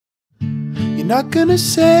not gonna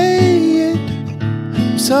say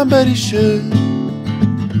it, somebody should.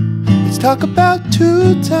 Let's talk about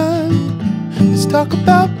two-time, let's talk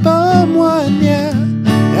about bum one, yeah.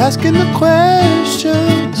 Asking the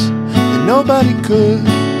questions that nobody could.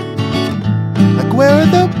 Like, where are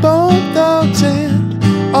the bone thugs and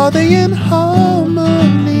are they in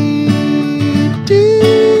harmony?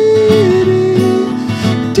 Do-do-do-do.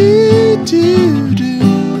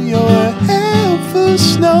 You're a helpful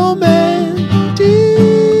snowman.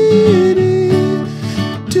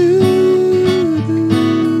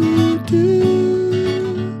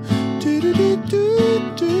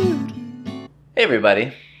 Hey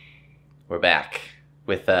everybody, we're back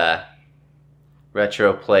with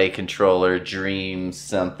Retro Play Controller Dream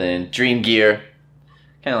something, Dream Gear.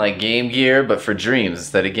 Kind of like Game Gear, but for dreams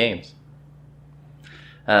instead of games.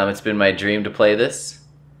 It's been my dream to play this.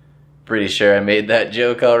 Pretty sure I made that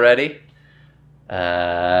joke already.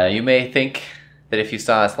 You may think that if you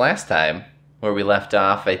saw us last time, where we left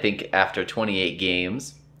off, I think after 28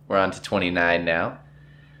 games, we're on to 29 now,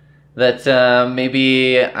 that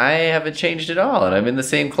maybe I haven't changed at all, and I'm in the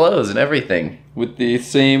same clothes and everything, with the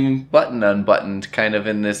same button unbuttoned kind of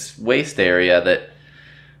in this waist area that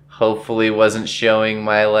hopefully wasn't showing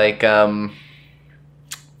my, like, trying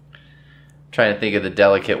to think of the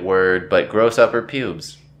delicate word, but gross upper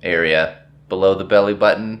pubes area, below the belly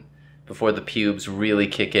button, before the pubes really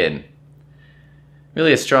kick in.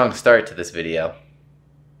 Really a strong start to this video.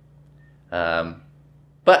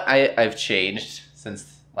 But I've changed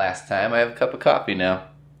since last time. I have a cup of coffee now.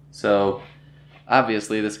 So,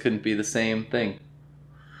 obviously this couldn't be the same thing.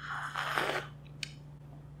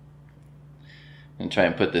 I'm going to try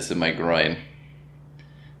and put this in my groin.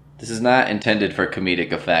 This is not intended for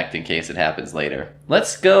comedic effect in case it happens later.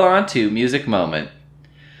 Let's go on to music moment.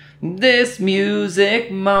 This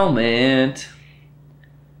music moment.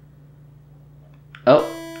 Oh.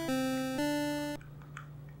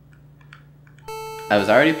 I was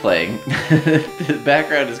already playing. The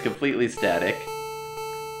background is completely static.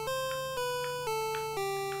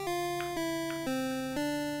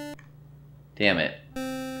 Damn it.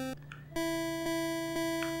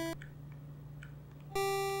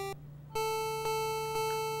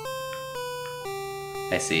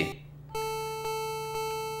 I see.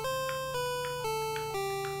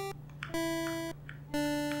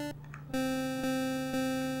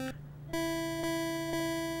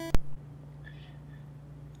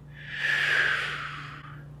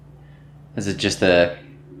 Is it just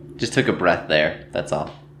took a breath there, that's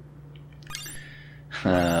all.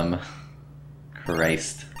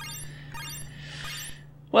 Christ.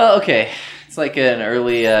 Well, okay. It's like an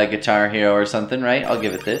early Guitar Hero or something, right? I'll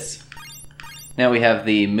give it this. Now we have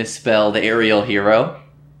the misspelled aerial hero.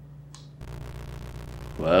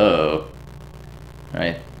 Whoa.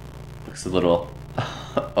 Alright. Looks a little...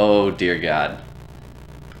 Oh, dear God.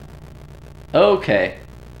 Okay.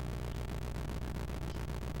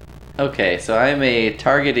 Okay, so I'm a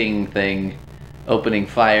targeting thing opening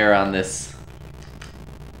fire on this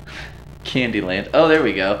Candyland. Oh, there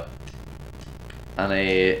we go. On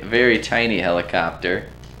a very tiny helicopter.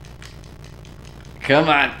 Come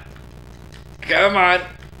on! Come on!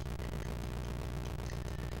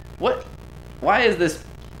 What? Why is this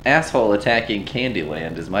asshole attacking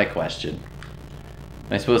Candyland is my question.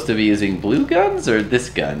 Am I supposed to be using blue guns or this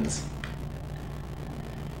guns?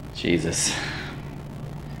 Jesus.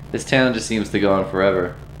 This town just seems to go on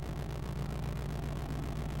forever.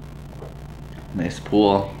 Nice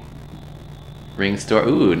pool. Ring store.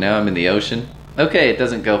 Ooh, now I'm in the ocean. Okay, it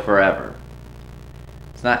doesn't go forever.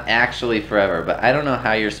 It's not actually forever, but I don't know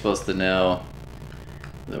how you're supposed to know.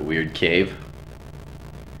 The weird cave.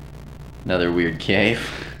 Another weird cave.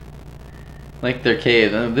 Like their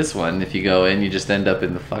cave. This one, if you go in, you just end up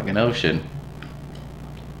in the fucking ocean.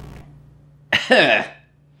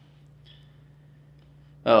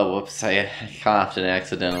 Oh, whoops, I coughed and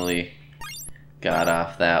accidentally got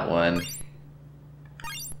off that one.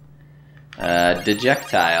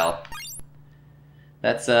 Dejectile.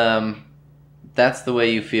 That's the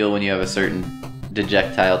way you feel when you have a certain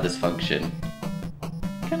dejectile dysfunction.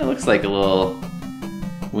 Kinda looks like a little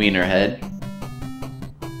wiener head.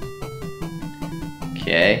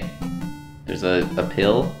 Okay. There's a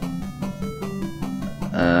pill.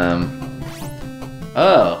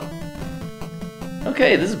 Oh.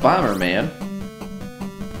 Okay, this is Bomberman.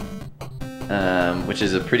 Which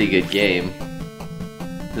is a pretty good game.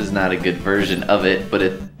 This is not a good version of it, but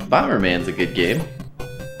Bomberman's a good game.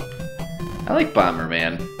 I like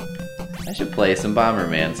Bomberman. I should play some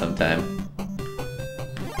Bomberman sometime.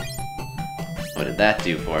 What did that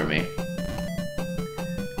do for me?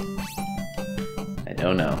 I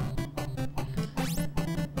don't know.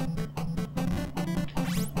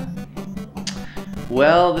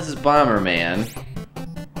 Well, this is Bomberman.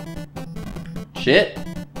 Shit.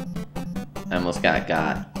 I almost got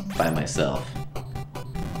by myself.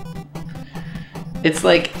 It's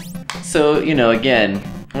like, so, you know, again,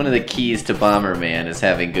 one of the keys to Bomberman is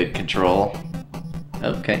having good control.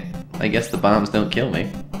 Okay, I guess the bombs don't kill me.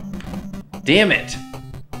 Damn it!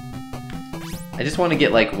 I just want to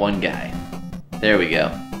get like one guy. There we go.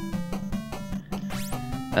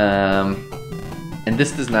 And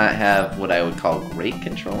this does not have what I would call great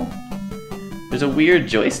control. There's a weird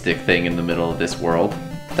joystick thing in the middle of this world.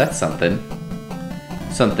 That's something.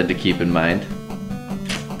 Something to keep in mind.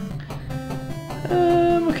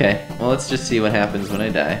 Okay, well, let's just see what happens when I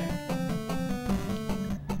die.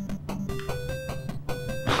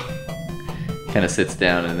 Kind of sits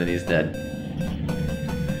down and then he's dead.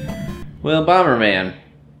 Well, Bomberman.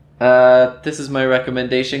 This is my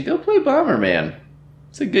recommendation. Go play Bomberman.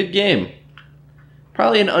 It's a good game.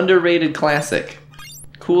 Probably an underrated classic.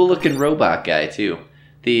 Cool looking robot guy too.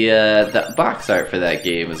 The box art for that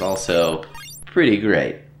game is also pretty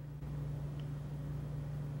great.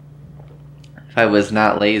 If I was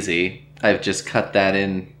not lazy, I've just cut that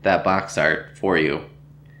in that box art for you.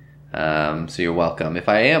 So you're welcome. If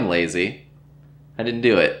I am lazy, I didn't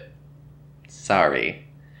do it. Sorry.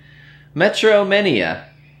 Metromania.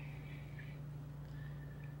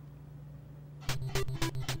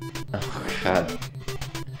 Oh god.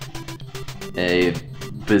 A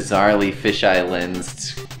bizarrely fisheye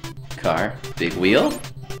lensed car. Big wheel.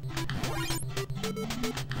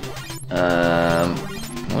 I'm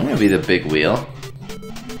gonna be the big wheel.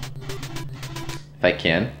 If I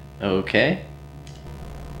can. Okay.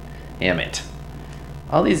 Damn it.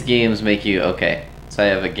 All these games make you... Okay, so I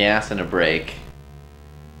have a gas and a brake.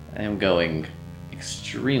 I am going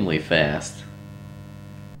extremely fast.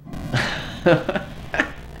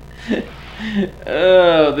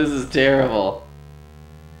 Oh, this is terrible.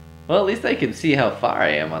 Well, at least I can see how far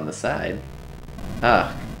I am on the side.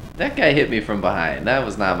 Ah, that guy hit me from behind. That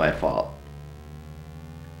was not my fault.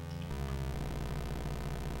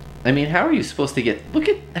 I mean, how are you supposed to get... Look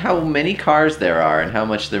at how many cars there are and how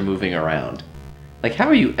much they're moving around. Like, how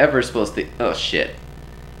are you ever supposed to... Oh, shit.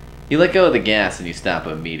 You let go of the gas and you stop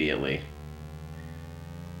immediately.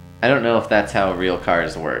 I don't know if that's how real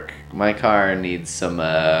cars work. My car needs some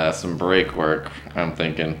brake work, I'm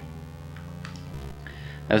thinking.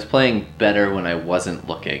 I was playing better when I wasn't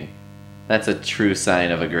looking. That's a true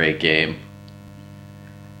sign of a great game.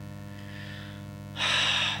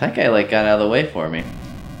 That guy, like, got out of the way for me.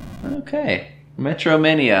 Okay.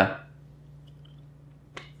 Metromania.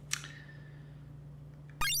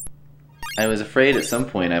 I was afraid at some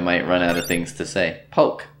point I might run out of things to say.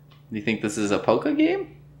 Poke. Do you think this is a polka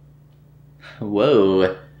game?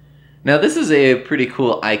 Whoa. Now this is a pretty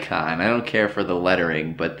cool icon. I don't care for the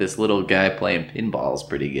lettering, but this little guy playing pinball is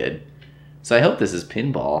pretty good. So I hope this is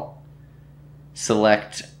pinball.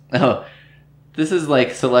 Select... Oh, this is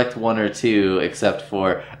like select one or two, except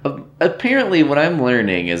for... apparently what I'm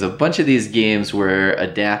learning is a bunch of these games were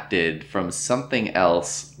adapted from something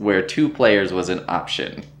else where 2 players was an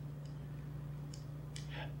option.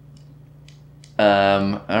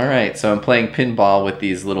 Alright, so I'm playing pinball with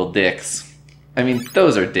these little dicks. I mean,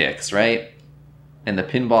 those are dicks, right? And the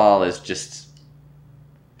pinball is just...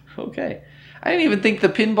 Okay. I didn't even think the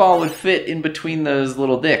pinball would fit in between those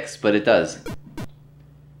little dicks, but it does.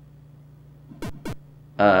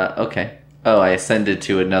 Okay. Oh, I ascended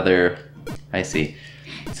to another... I see.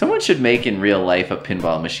 Someone should make in real life a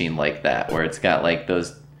pinball machine like that, where it's got like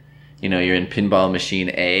those... You know, you're in pinball machine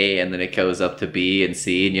A, and then it goes up to B and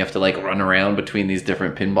C, and you have to like run around between these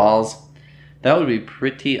different pinballs. That would be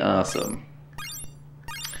pretty awesome.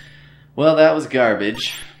 Well, that was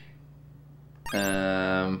garbage.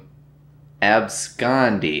 Abscondy.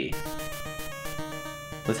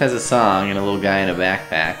 This has a song and a little guy in a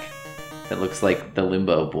backpack that looks like the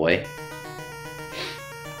Limbo Boy.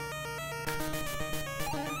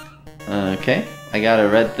 Okay, I got a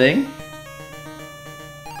red thing.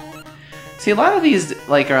 See, a lot of these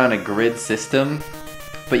like are on a grid system,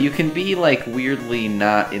 but you can be like weirdly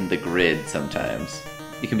not in the grid sometimes.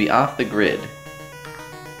 You can be off the grid.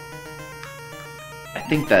 I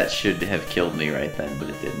think that should have killed me right then, but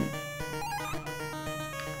it didn't.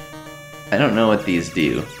 I don't know what these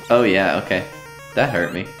do. Oh yeah, okay. That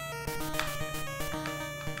hurt me.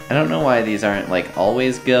 I don't know why these aren't like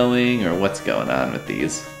always going or what's going on with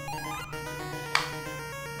these.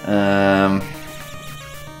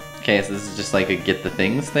 Okay, so this is just like a get the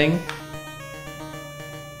things thing.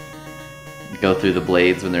 Go through the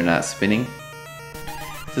blades when they're not spinning.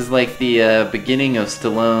 This is like the beginning of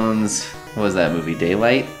Stallone's, what was that movie,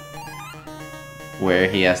 Daylight? where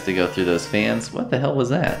he has to go through those fans. What the hell was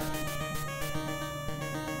that?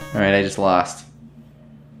 Alright, I just lost.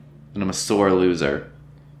 And I'm a sore loser.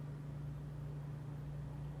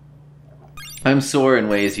 I'm sore in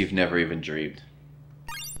ways you've never even dreamed.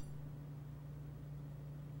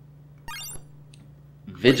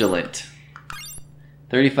 Vigilant.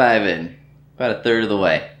 35 in. About a third of the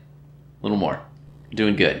way. A little more.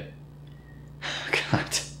 Doing good.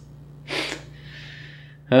 God.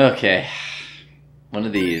 Okay. One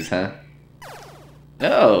of these, huh?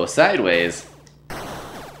 Oh, sideways.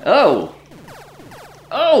 Oh!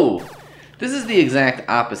 Oh! This is the exact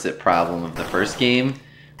opposite problem of the first game,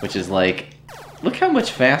 which is like, look how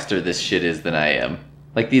much faster this shit is than I am.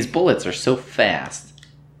 Like, these bullets are so fast.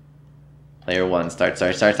 Player 1, start.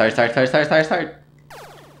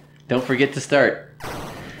 Don't forget to start.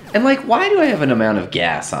 And like, why do I have an amount of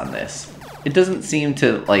gas on this? It doesn't seem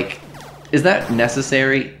to, like, is that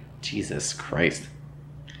necessary? Jesus Christ.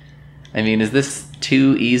 I mean, is this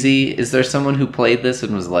too easy? Is there someone who played this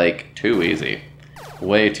and was like, too easy?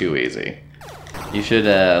 Way too easy. You should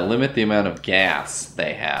limit the amount of gas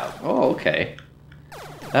they have. Oh, okay.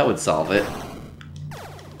 That would solve it.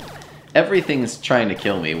 Everything's trying to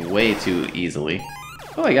kill me way too easily.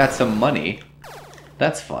 Oh, I got some money.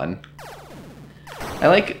 That's fun. I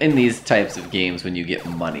like in these types of games when you get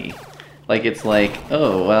money. Like, it's like,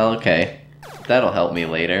 oh, well, okay. That'll help me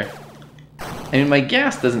later. I mean, my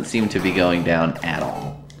gas doesn't seem to be going down at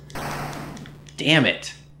all. Damn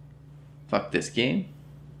it. Fuck this game.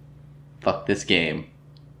 Fuck this game.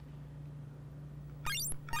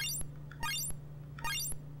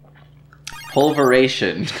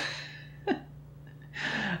 Pulveration.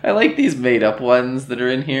 I like these made-up ones that are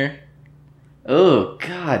in here. Oh,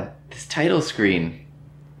 God. This title screen.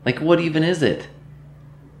 Like, what even is it?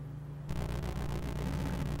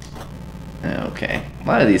 Okay. A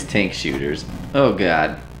lot of these tank shooters. Oh,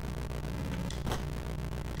 God.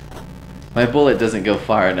 My bullet doesn't go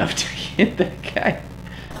far enough to hit that guy.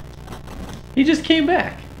 He just came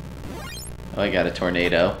back. Oh, I got a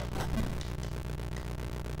tornado.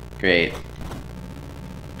 Great.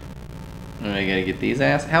 I gotta get these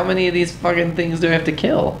ass. How many of these fucking things do I have to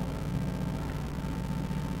kill?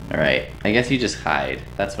 Alright, I guess you just hide.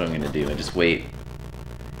 That's what I'm gonna do. I just wait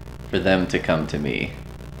for them to come to me.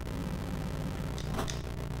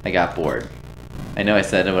 I got bored. I know I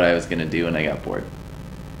said what I was gonna do and I got bored.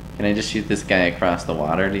 Can I just shoot this guy across the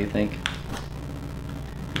water, do you think?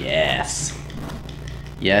 Yes.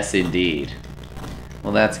 Yes, indeed.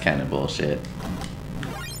 Well, that's kind of bullshit.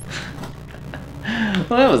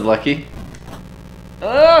 Well, that was lucky.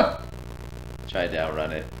 Ah! Tried to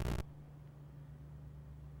outrun it.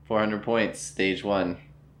 400 points, stage 1.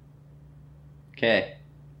 Okay.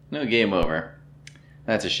 No game over.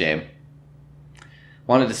 That's a shame.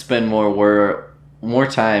 Wanted to spend more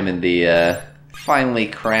time in the finely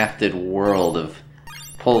crafted world of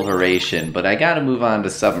pulveration, but I gotta move on to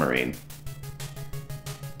submarine.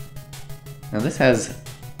 Now this has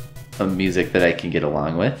a music that I can get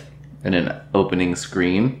along with, and an opening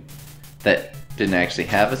screen that didn't actually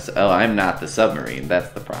have a... Oh, I'm not the submarine, that's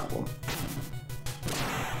the problem.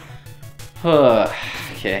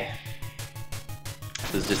 Okay.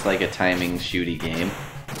 This is just like a timing shooty game.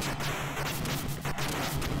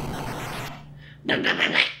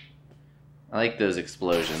 I like those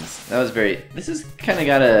explosions. That was very... This is kind of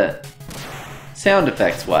got a... Sound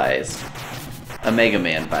effects wise, a Mega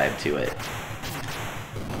Man vibe to it.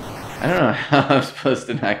 I don't know how I'm supposed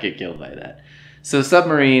to not get killed by that. So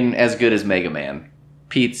Submarine, as good as Mega Man.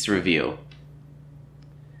 Pete's review.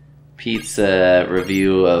 Pete's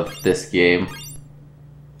review of this game.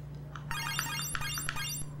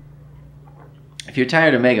 If you're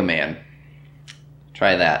tired of Mega Man,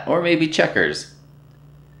 try that. Or maybe Checkers.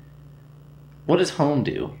 What does home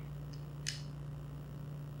do?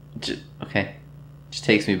 Okay. Just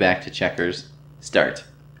takes me back to Checkers. Start.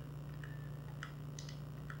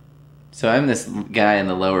 So I'm this guy in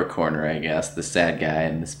the lower corner, I guess. The sad guy,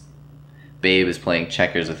 and this babe is playing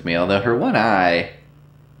checkers with me. Although her one eye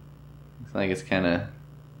looks like it's kind of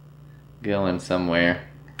going somewhere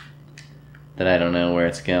that I don't know where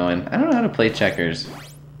it's going. I don't know how to play checkers.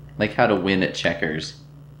 Like how to win at checkers.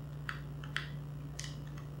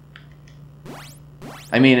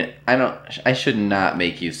 I mean, I should not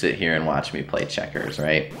make you sit here and watch me play checkers,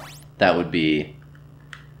 right? That would be...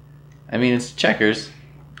 I mean, it's checkers.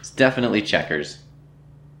 It's definitely checkers.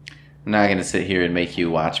 I'm not going to sit here and make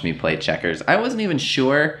you watch me play checkers. I wasn't even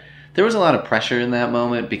sure. There was a lot of pressure in that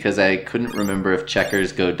moment because I couldn't remember if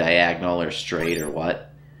checkers go diagonal or straight or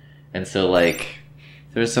what. And so, like,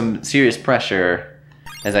 there was some serious pressure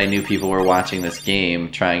as I knew people were watching this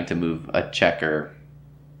game trying to move a checker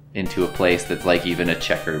into a place that's like even a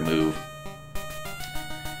checker move.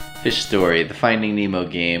 Fish Story, the Finding Nemo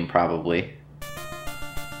game, probably.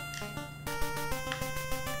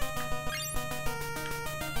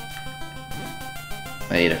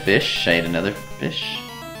 I ate a fish. I ate another fish.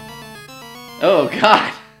 Oh,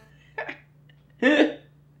 God!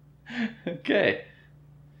 Okay.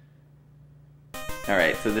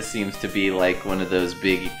 Alright, so this seems to be like one of those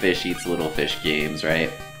big fish eats little fish games,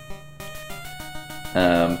 right?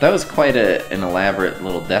 That was quite an elaborate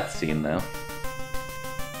little death scene, though.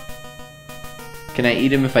 Can I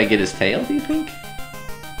eat him if I get his tail, do you think?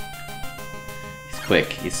 He's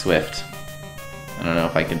quick. He's swift. I don't know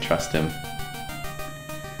if I can trust him.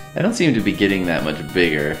 I don't seem to be getting that much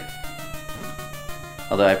bigger.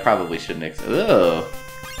 Although I probably shouldn't oh!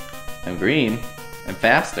 I'm green. I'm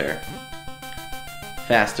faster.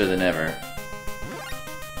 Faster than ever.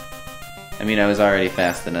 I mean, I was already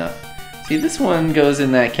fast enough. See, this one goes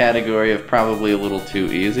in that category of probably a little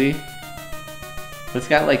too easy. But it's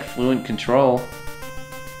got, like, fluent control.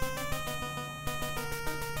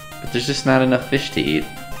 But there's just not enough fish to eat.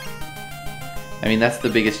 I mean, that's the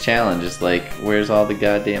biggest challenge, is like, where's all the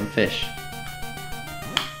goddamn fish?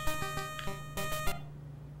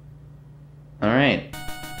 Alright.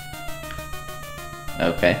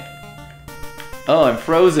 Okay. Oh, I'm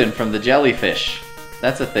frozen from the jellyfish.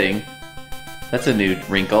 That's a thing. That's a new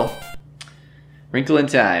wrinkle. Wrinkle in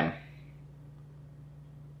Time.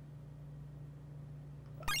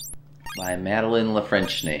 By Madeline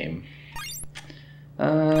LaFrench name.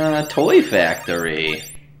 Toy Factory.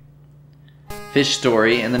 Fish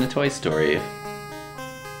Story, and then a Toy Story.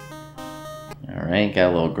 Alright,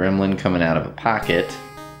 got a little gremlin coming out of a pocket.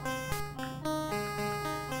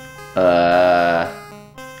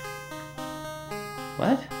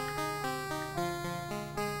 What?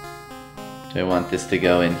 Do I want this to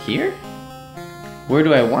go in here? Where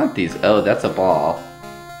do I want these? Oh, that's a ball.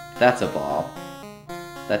 That's a ball.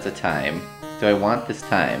 That's a time. Do I want this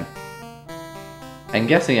time? I'm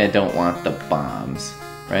guessing I don't want the bombs,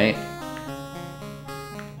 right?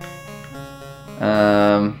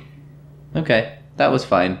 Okay. That was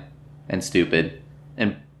fine. And stupid.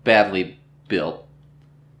 And badly built.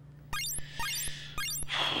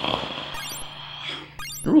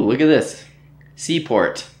 Ooh, look at this.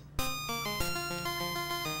 Seaport.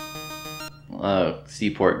 Oh,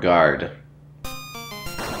 Seaport Guard.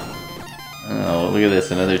 Oh, look at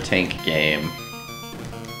this. Another tank game.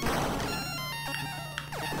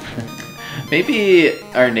 Maybe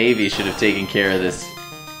our Navy should have taken care of this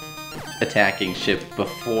attacking ship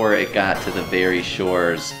before it got to the very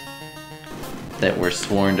shores that we're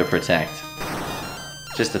sworn to protect.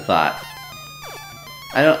 Just a thought.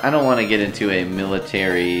 I don't want to get into a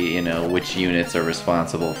military, you know, which units are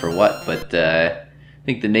responsible for what, but I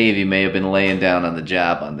think the Navy may have been laying down on the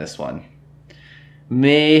job on this one.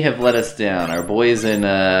 May have let us down. Our boys in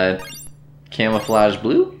camouflage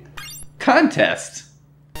blue? Contest!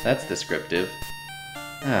 That's descriptive.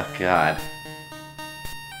 Oh, God.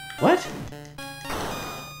 What?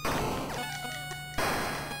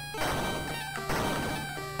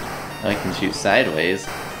 I can shoot sideways.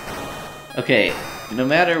 Okay, no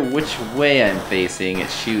matter which way I'm facing, it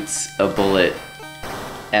shoots a bullet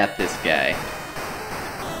at this guy.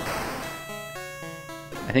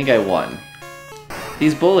 I think I won.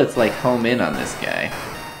 These bullets, like, home in on this guy.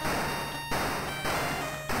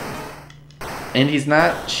 And he's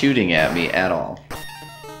not shooting at me at all.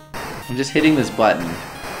 I'm just hitting this button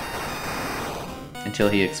until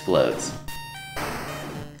he explodes.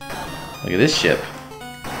 Look at this ship.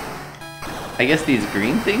 I guess these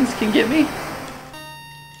green things can get me?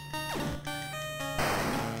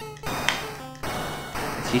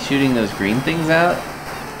 Is he shooting those green things out?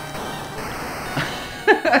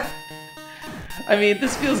 I mean,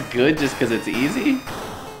 this feels good just because it's easy.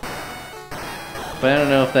 But I don't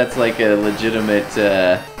know if that's like a legitimate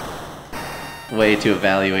way to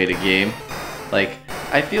evaluate a game. Like,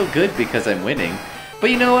 I feel good because I'm winning.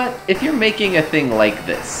 But you know what? If you're making a thing like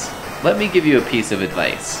this, let me give you a piece of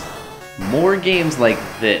advice. More games like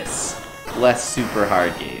this, less super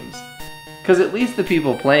hard games. Because at least the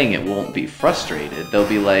people playing it won't be frustrated. They'll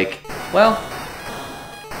be like, well,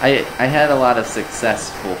 I had a lot of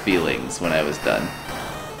successful feelings when I was done.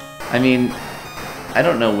 I mean, I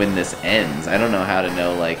don't know when this ends. I don't know how to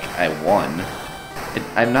know, like, I won.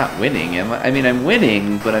 I'm not winning, am I? I mean, I'm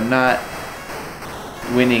winning, but I'm not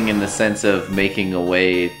winning in the sense of making a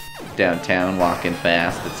way downtown, walking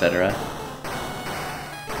fast, etc.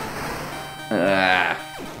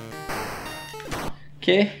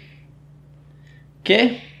 Okay.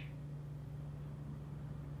 Okay.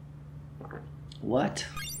 What?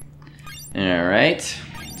 Alright.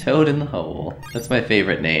 Toad in the Hole. That's my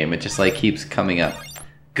favorite name. It just like keeps coming up.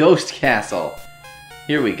 Ghost Castle!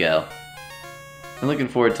 Here we go. I'm looking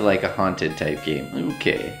forward to like a haunted type game.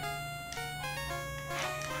 Okay.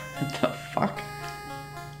 What the fuck?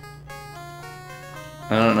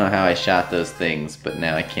 I don't know how I shot those things, but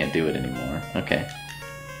now I can't do it anymore. Okay.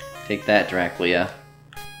 Take that, Dracula.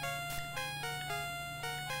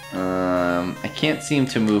 I can't seem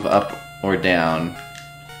to move up or down.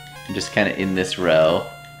 I'm just kind of in this row.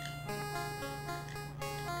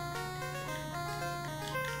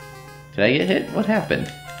 Did I get hit? What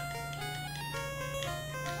happened?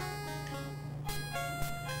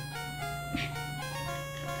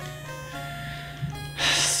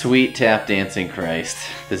 Sweet tap dancing Christ.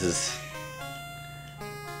 This is...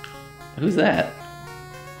 Who's that?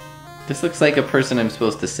 This looks like a person I'm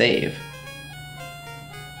supposed to save.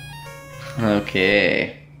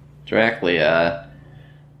 Okay. Dracula.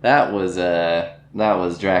 That was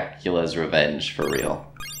Dracula's revenge for real.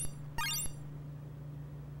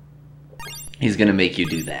 He's gonna make you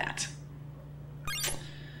do that.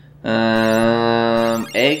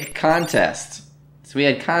 Egg contest. So we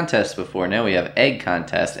had contests before, now we have egg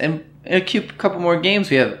contest. And in a couple more games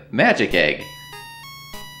we have magic egg.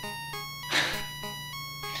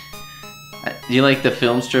 Do you like the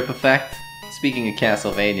film strip effect? Speaking of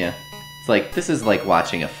Castlevania, it's like, this is like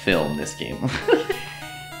watching a film, this game.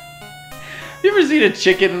 You ever seen a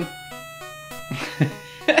chicken?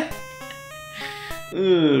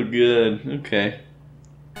 Oh, good. Okay.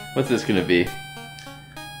 What's this gonna be?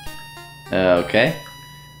 Okay.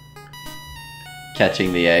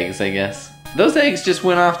 Catching the eggs, I guess. Those eggs just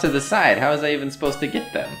went off to the side. How was I even supposed to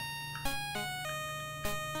get them?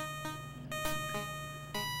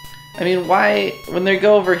 I mean, why, when they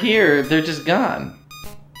go over here, they're just gone?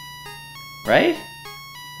 Right?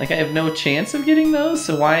 Like, I have no chance of getting those,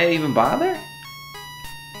 so why even bother?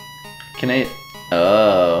 Can I...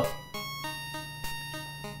 Oh.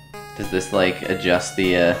 Does this, like, adjust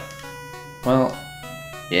the, Well,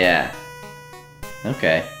 yeah.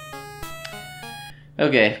 Okay.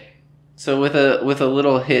 Okay. So with a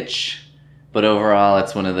little hitch, but overall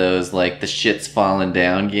it's one of those, like, the shit's falling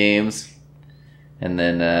down games. And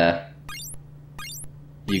then,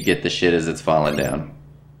 you get the shit as it's falling down.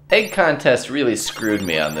 Egg contest really screwed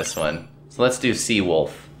me on this one. So let's do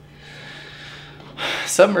Seawolf.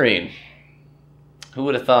 Submarine. Who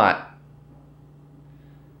would have thought?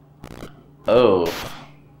 Oh.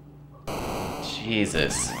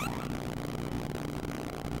 Jesus.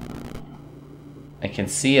 I can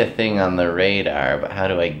see a thing on the radar, but how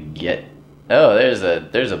do I get... Oh, there's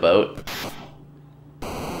a boat.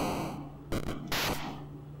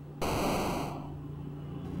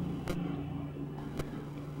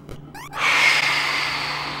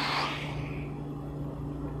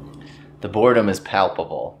 The boredom is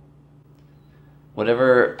palpable.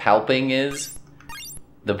 Whatever palping is,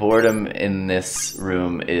 the boredom in this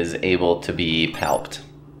room is able to be palped.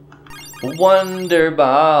 Wonder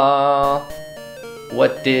Ball,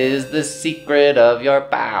 what is the secret of your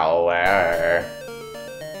power?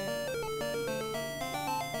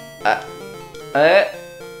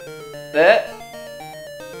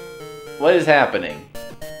 What is happening?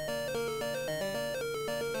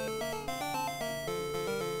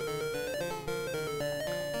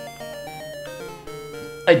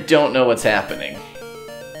 I don't know what's happening.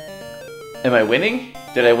 Am I winning?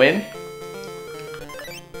 Did I win?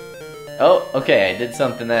 Oh, okay, I did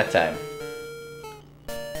something that time.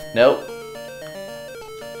 Nope.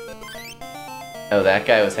 Oh, that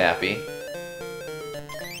guy was happy.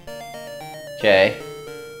 Okay.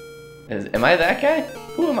 Am I that guy?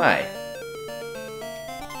 Who am I?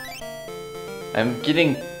 I'm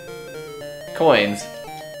getting coins.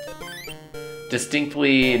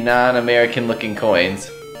 Distinctly non-American looking coins.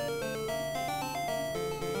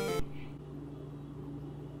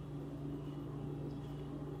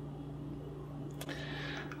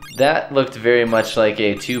 That looked very much like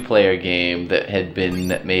a two-player game that had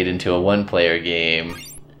been made into a one-player game.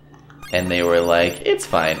 And they were like, it's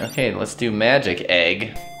fine. Okay, let's do Magic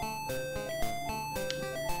Egg.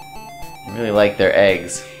 I really like their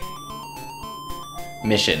eggs.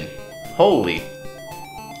 Mission. Holy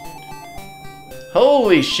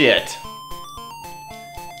shit!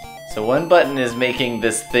 So one button is making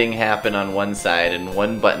this thing happen on one side, and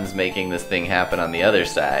one button's making this thing happen on the other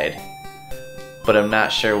side. But I'm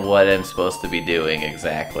not sure what I'm supposed to be doing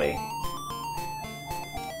exactly.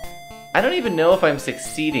 I don't even know if I'm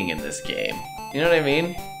succeeding in this game. You know what I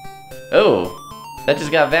mean? Oh, that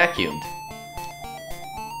just got vacuumed.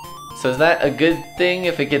 So is that a good thing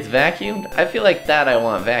if it gets vacuumed? I feel like that I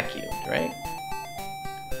want vacuumed, right?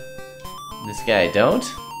 This guy I don't?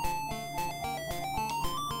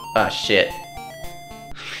 Ah, shit.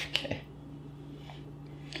 Okay.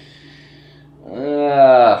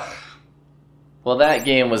 Well, that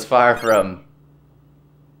game was far from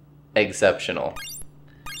exceptional.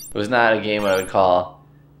 It was not a game I would call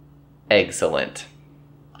excellent.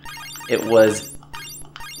 It was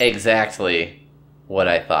exactly what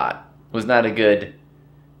I thought. It was not a good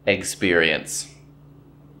experience.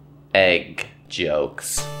 Egg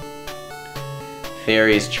jokes.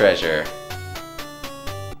 Fairy's treasure.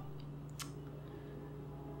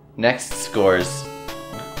 Next scores.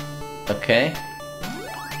 Okay.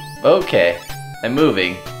 Okay. I'm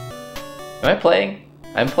moving. Am I playing?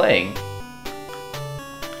 I'm playing.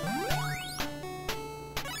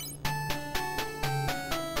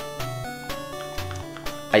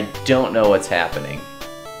 I don't know what's happening.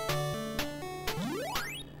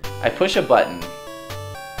 I push a button.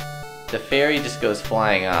 The fairy just goes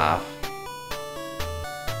flying off.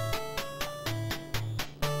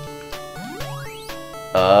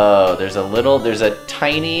 Oh, there's a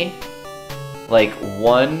tiny, like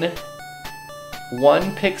one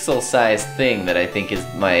pixel size thing that I think is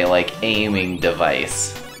my, like, aiming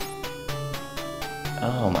device.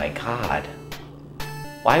 Oh my god.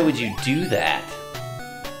 Why would you do that?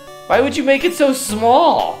 Why would you make it so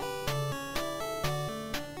small?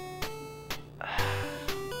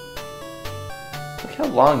 Look how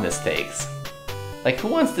long this takes. Like, who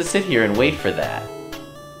wants to sit here and wait for that?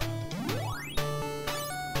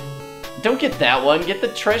 Don't get that one, get the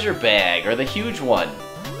treasure bag, or the huge one.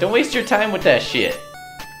 Don't waste your time with that shit.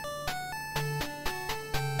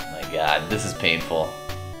 My god, this is painful.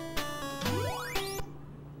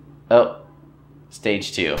 Oh,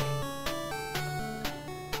 stage 2.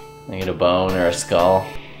 I get a bone or a skull.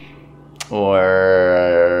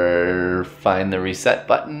 Or find the reset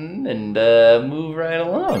button and move right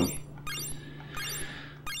along.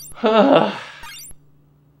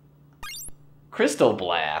 Crystal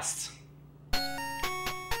Blast.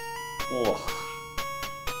 Ugh.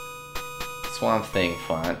 Swamp Thing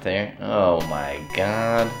font there. Oh my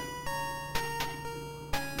god.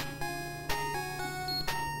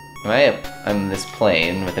 I'm this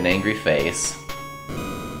plane with an angry face.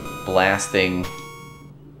 Blasting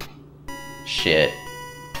shit.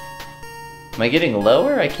 Am I getting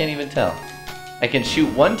lower? I can't even tell. I can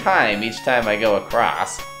shoot one time each time I go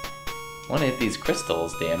across. I want to hit these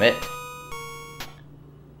crystals, damn it.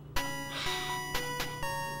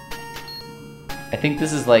 I think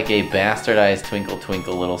this is like a bastardized Twinkle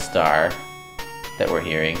Twinkle Little Star that we're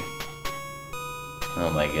hearing.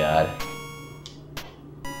 Oh my god.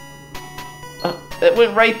 Oh, that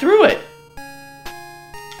went right through it!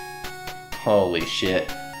 Holy shit.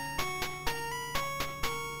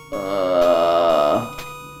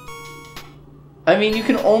 I mean, you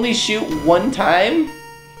can only shoot one time?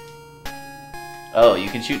 Oh, you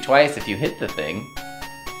can shoot twice if you hit the thing.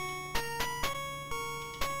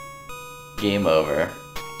 Game over.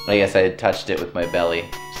 I guess I had touched it with my belly.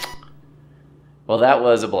 Well, that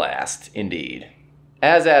was a blast, indeed.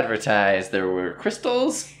 As advertised, there were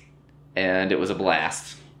crystals, and it was a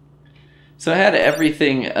blast. So I had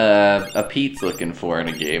everything a Pete's looking for in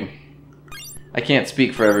a game. I can't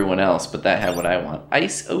speak for everyone else, but that had what I want.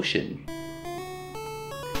 Ice Ocean.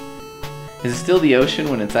 Is it still the ocean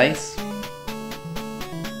when it's ice? I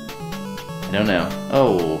don't know.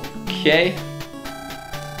 Oh, okay.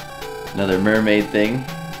 Another mermaid thing.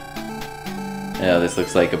 Oh, this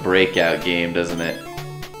looks like a breakout game, doesn't it?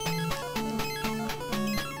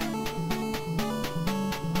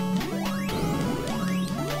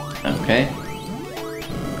 Okay.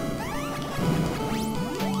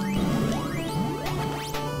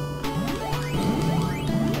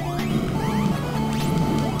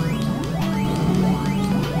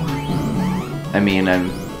 I mean, I'm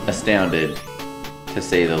astounded, to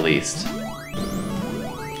say the least.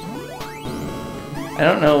 I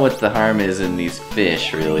don't know what the harm is in these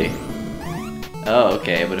fish, really. Oh,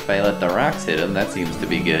 okay, but if I let the rocks hit them, that seems to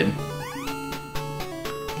be good.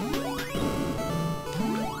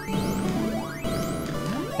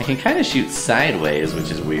 I can kind of shoot sideways,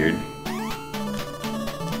 which is weird.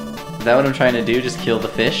 Is that what I'm trying to do? Just kill the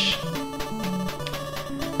fish?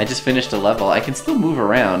 I just finished a level. I can still move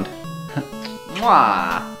around.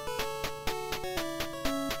 Mwah!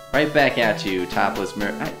 Right back at you, topless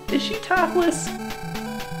mer- Is she topless?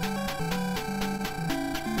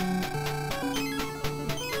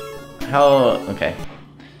 How... okay.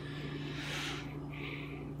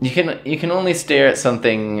 You can only stare at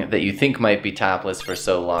something that you think might be topless for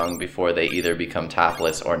so long before they either become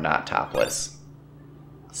topless or not topless.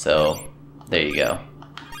 So, there you go.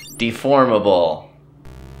 Deformable.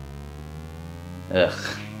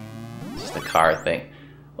 Ugh. Just a car thing.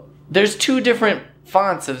 There's 2 different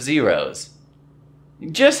fonts of zeros.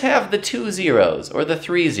 Just have the 2 zeros or the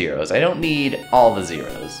 3 zeros. I don't need all the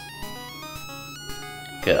zeros.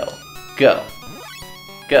 Go. Go.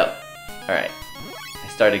 Go. Alright. I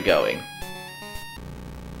started going.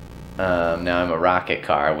 Now I'm a rocket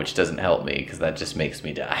car, which doesn't help me because that just makes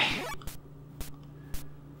me die.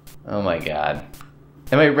 Oh my god.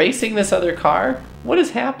 Am I racing this other car? What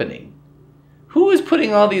is happening? Who is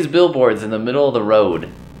putting all these billboards in the middle of the road?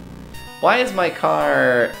 Why is my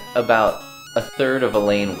car about 1/3 of a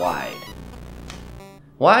lane wide?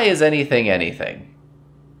 Why is anything anything?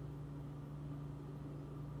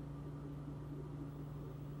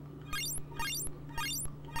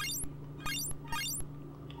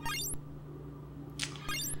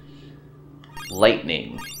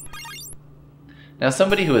 Lightning. Now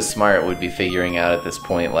somebody who is smart would be figuring out at this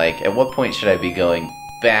point, like, at what point should I be going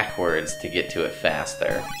backwards to get to it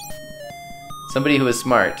faster? Somebody who is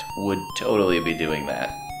smart would totally be doing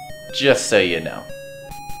that. Just so you know.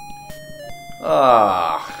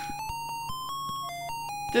 Ah.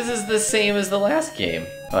 This is the same as the last game.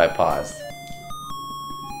 Oh, I paused.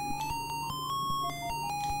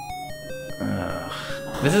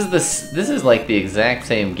 This is like the exact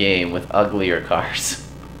same game with uglier cars.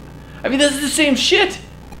 I mean, this is the same shit!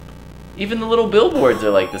 Even the little billboards are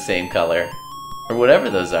like the same color. Or whatever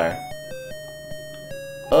those are.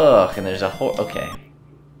 Ugh, and there's a okay.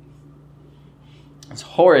 It's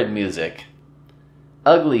horrid music.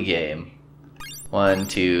 Ugly game. 1,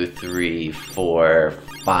 2, 3, 4,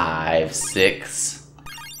 5, 6.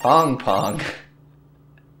 Pong pong.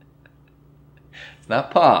 It's not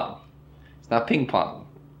pong. It's not ping pong.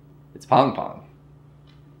 It's pong pong.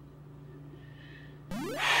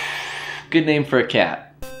 Good name for a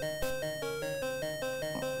cat.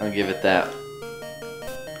 I'll give it that.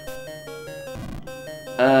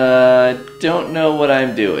 Don't know what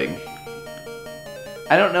I'm doing.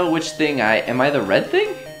 I don't know which thing am I the red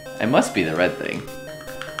thing? I must be the red thing.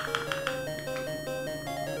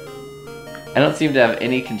 I don't seem to have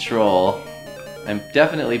any control. I'm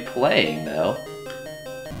definitely playing though.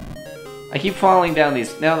 I keep falling down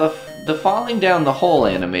these. Now the falling down the hole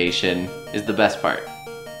animation is the best part.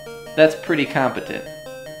 That's pretty competent.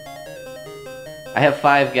 I have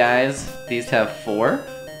 5 guys. These have 4.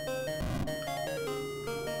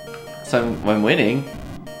 So I'm winning.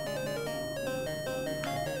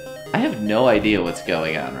 I have no idea what's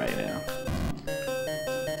going on right now.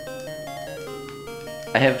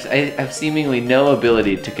 I have seemingly no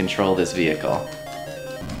ability to control this vehicle.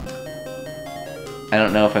 I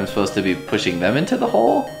don't know if I'm supposed to be pushing them into the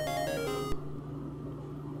hole.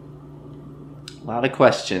 A lot of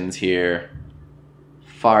questions here.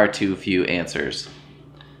 Far too few answers.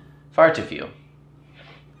 Far too few.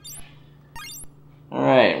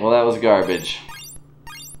 Alright, well that was garbage.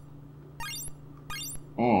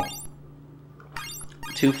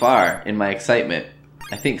 Too far in my excitement.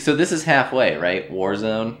 I think, so this is halfway, right?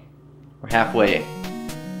 Warzone? We're halfway.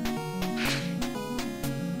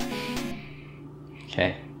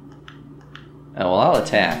 Okay. Oh, well I'll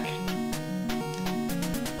attack.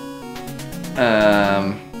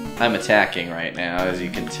 I'm attacking right now, as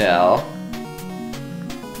you can tell.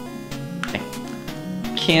 I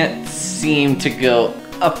can't seem to go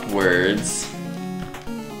upwards.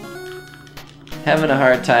 Having a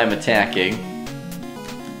hard time attacking.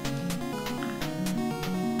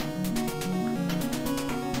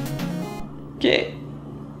 Okay.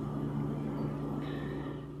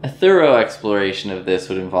 A thorough exploration of this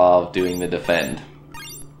would involve doing the defend.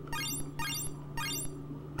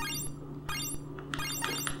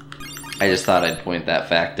 I just thought I'd point that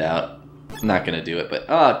fact out. I'm not gonna do it, but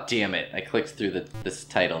oh damn it! I clicked through this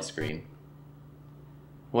title screen.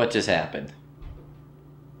 What just happened?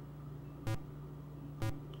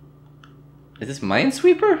 Is this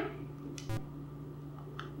Minesweeper?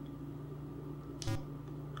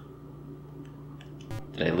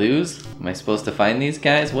 Did I lose? Am I supposed to find these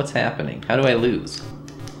guys? What's happening? How do I lose?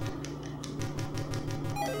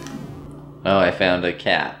 Oh, I found a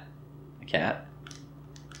cat. A cat?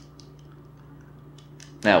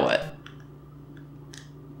 Now what?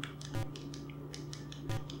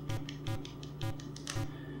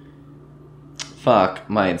 Fuck,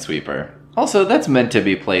 Minesweeper. Also, that's meant to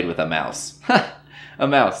be played with a mouse. Ha! A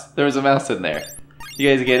mouse. There was a mouse in there.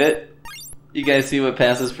 You guys get it? You guys see what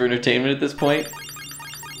passes for entertainment at this point?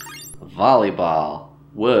 Volleyball.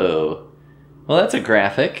 Whoa. Well, that's a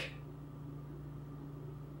graphic.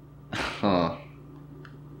 Huh.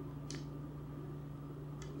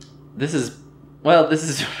 This is Well, this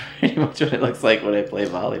is pretty much what it looks like when I play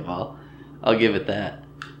volleyball. I'll give it that.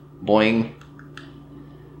 Boing.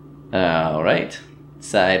 Alright.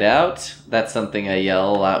 Side out. That's something I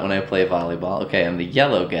yell a lot when I play volleyball. Okay, I'm the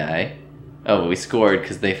yellow guy. Oh, we scored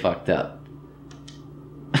because they fucked up.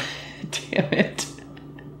 Damn it.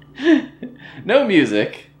 No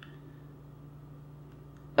music.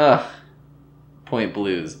 Ugh. Point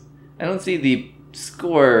blues. I don't see the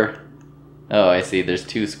score. Oh, I see. There's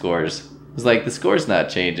 2 scores. It's like, the score's not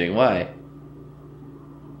changing. Why?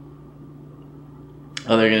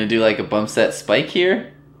 Oh, they're gonna do like a bump set spike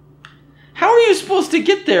here? How are you supposed to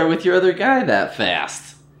get there with your other guy that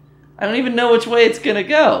fast? I don't even know which way it's gonna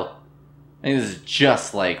go. I think this is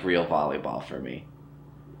just like real volleyball for me.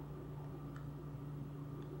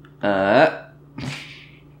 I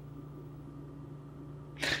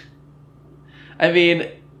mean,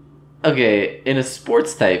 okay, in a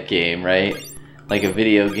sports type game, right? Like a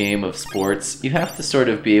video game of sports, you have to sort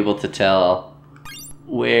of be able to tell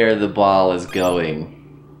where the ball is going.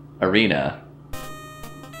 Arena.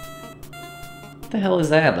 What the hell is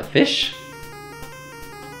that? A fish?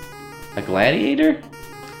 A gladiator?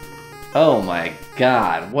 Oh my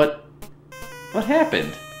god, what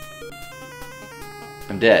happened?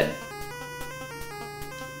 I'm dead.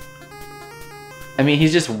 I mean,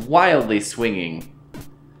 he's just wildly swinging.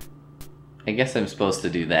 I guess I'm supposed to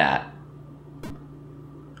do that.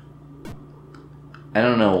 I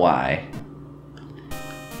don't know why.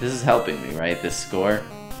 This is helping me, right? This score?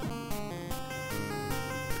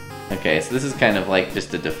 Okay, so this is kind of like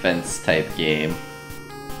just a defense type game.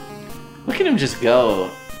 Look at him just go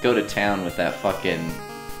to town with that fucking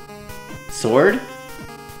sword?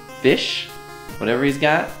 Fish? Whatever he's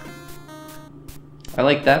got. I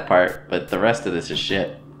like that part, but the rest of this is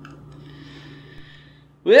shit.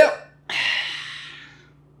 Well.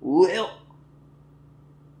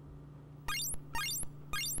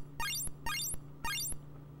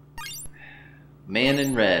 Man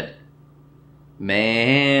in red.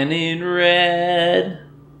 Man in red.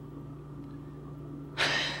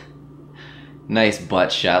 Nice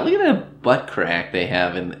butt shot. Look at that butt crack they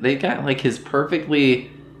have, and they got like his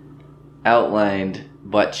perfectly outlined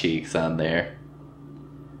butt cheeks on there.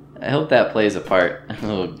 I hope that plays a part.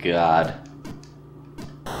 Oh god.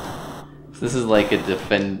 So this is like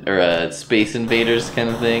a Space Invaders kind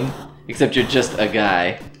of thing, except you're just a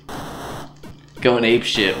guy going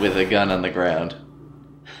apeshit with a gun on the ground.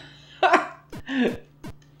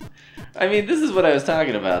 I mean, this is what I was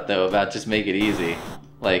talking about, though, about just make it easy.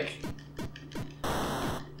 Like,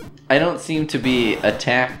 I don't seem to be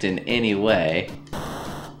attacked in any way,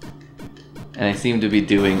 and I seem to be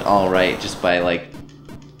doing alright just by, like,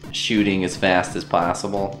 shooting as fast as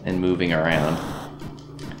possible and moving around.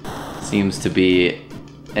 Seems to be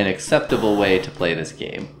an acceptable way to play this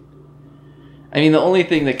game. I mean, the only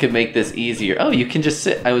thing that could make this easier... Oh, you can just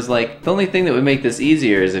sit... I was like, the only thing that would make this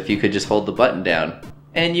easier is if you could just hold the button down.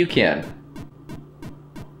 And you can.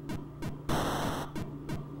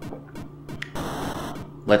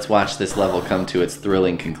 Let's watch this level come to its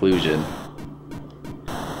thrilling conclusion.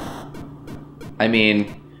 I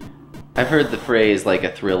mean, I've heard the phrase, like,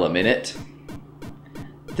 a thrill a minute.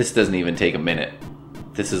 This doesn't even take a minute.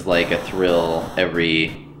 This is like a thrill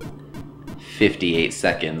every 58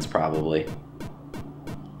 seconds, probably.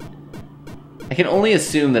 I can only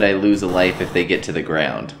assume that I lose a life if they get to the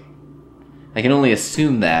ground. I can only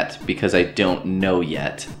assume that because I don't know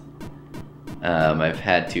yet. I've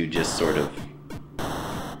had to just sort of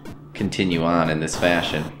continue on in this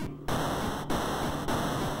fashion.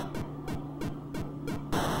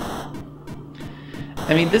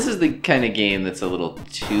 I mean, this is the kind of game that's a little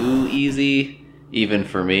too easy, even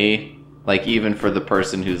for me. Like, even for the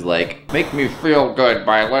person who's like, make me feel good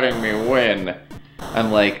by letting me win.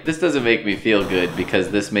 I'm like, this doesn't make me feel good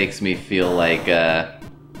because this makes me feel like,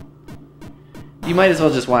 you might as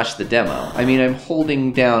well just watch the demo. I mean, I'm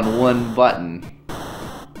holding down one button.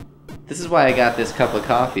 This is why I got this cup of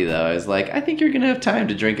coffee, though. I was like, I think you're gonna have time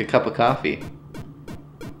to drink a cup of coffee.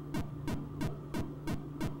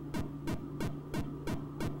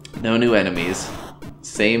 No new enemies.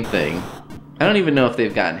 Same thing. I don't even know if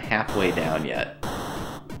they've gotten halfway down yet.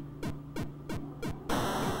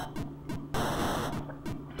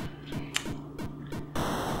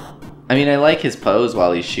 I mean, I like his pose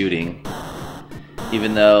while he's shooting.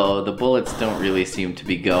 Even though the bullets don't really seem to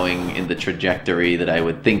be going in the trajectory that I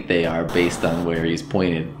would think they are based on where he's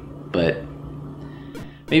pointed. But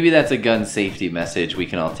maybe that's a gun safety message we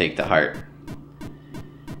can all take to heart.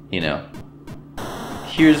 You know,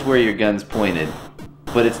 here's where your gun's pointed,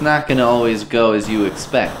 but it's not going to always go as you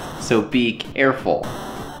expect. So be careful.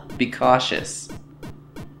 Be cautious.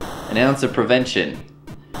 An ounce of prevention.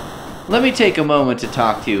 Let me take a moment to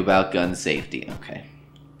talk to you about gun safety. Okay.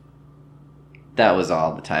 That was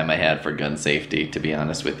all the time I had for gun safety, to be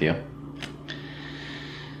honest with you.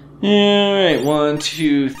 Alright, 1,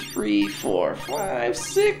 2, 3, 4, 5,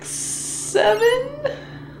 6, 7?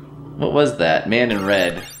 What was that? Man in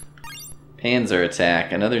red. Panzer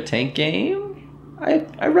attack. Another tank game?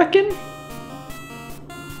 I reckon?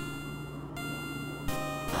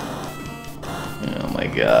 Oh my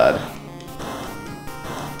god.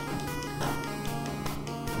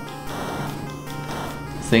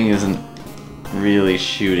 This thing isn't really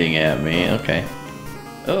shooting at me. Okay.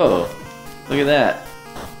 Oh, look at that.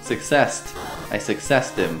 Successed. I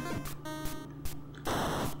successed him.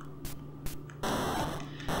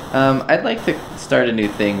 I'd like to start a new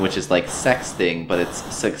thing, which is like sexting, but it's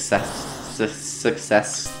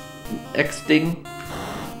success-exting,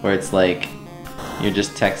 where it's like you're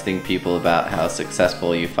just texting people about how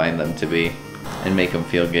successful you find them to be and make them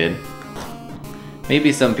feel good.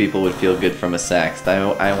 Maybe some people would feel good from a sext.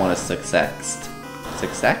 I want a successed.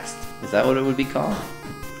 Successed? Is that what it would be called?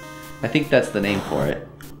 I think that's the name for it.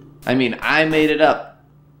 I mean, I made it up,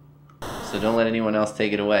 so don't let anyone else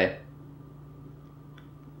take it away.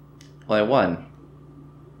 Well, I won.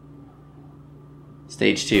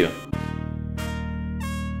 Stage 2.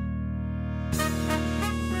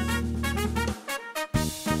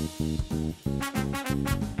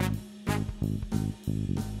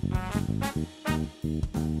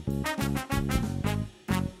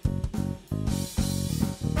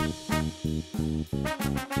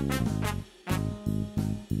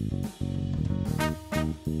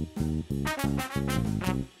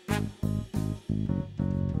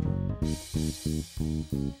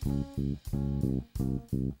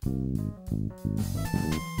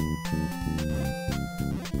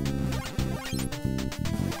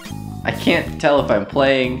 I can't tell if I'm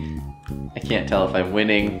playing. I can't tell if I'm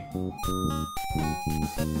winning.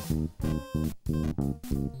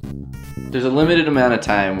 There's a limited amount of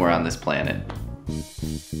time we're on this planet.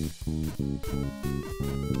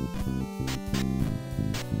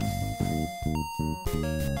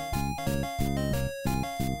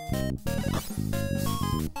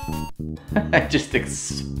 I just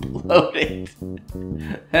exploded.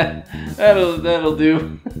 That'll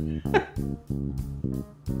do.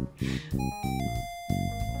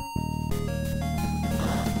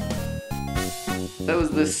 That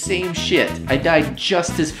was the same shit. I died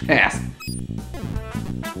just as fast.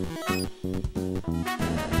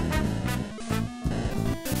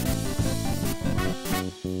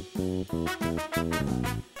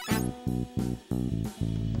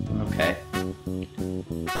 Okay.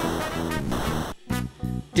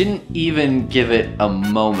 Didn't even give it a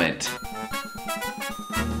moment.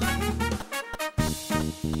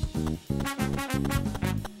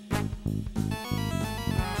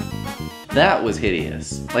 That was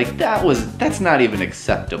hideous. Like, that's not even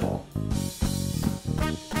acceptable.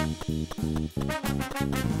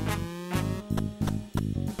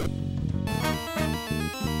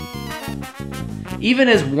 Even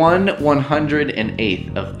as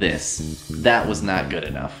 1/108th of this, that was not good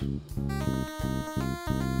enough.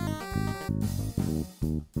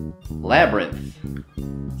 Labyrinth.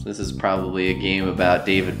 So this is probably a game about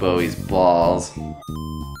David Bowie's balls.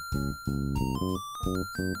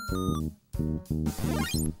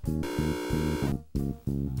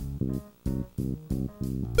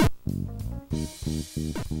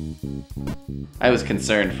 I was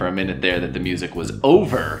concerned for a minute there that the music was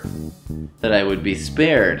over, that I would be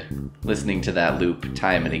spared listening to that loop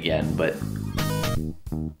time and again, but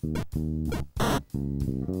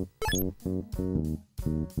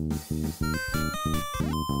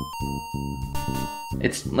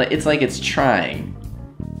it's like it's trying.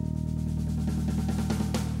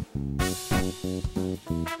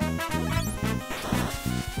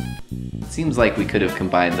 It seems like we could have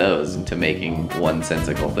combined those into making one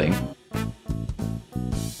sensical thing.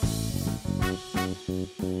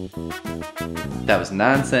 That was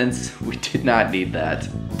nonsense. We did not need that.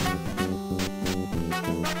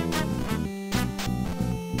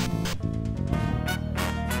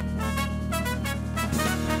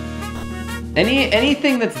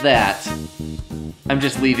 Anything that's that, I'm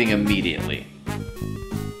just leaving immediately.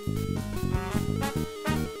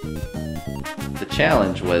 The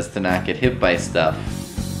challenge was to not get hit by stuff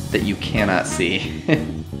that you cannot see.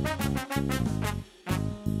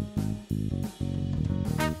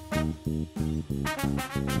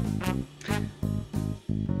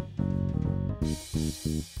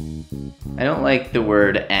 I don't like the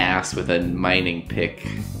word ass with a mining pick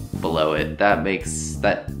below it. That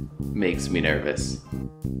makes me nervous.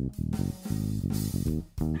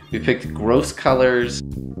 We picked gross colors.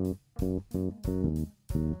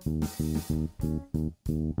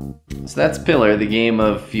 So that's Pillar, the game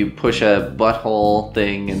of you push a butthole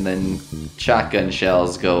thing and then shotgun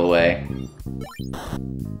shells go away.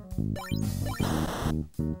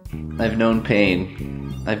 I've known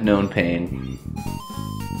pain. I've known pain.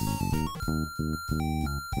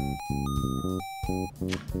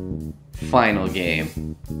 Final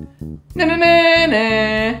game. Na na na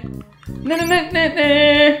na. Na na na na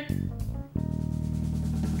na.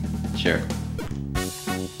 Sure.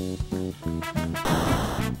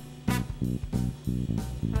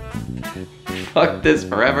 Fuck this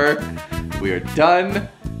forever. We are done.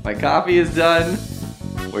 My coffee is done.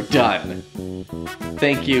 We're done.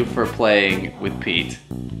 Thank you for playing with Pete.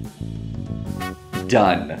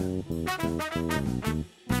 Done.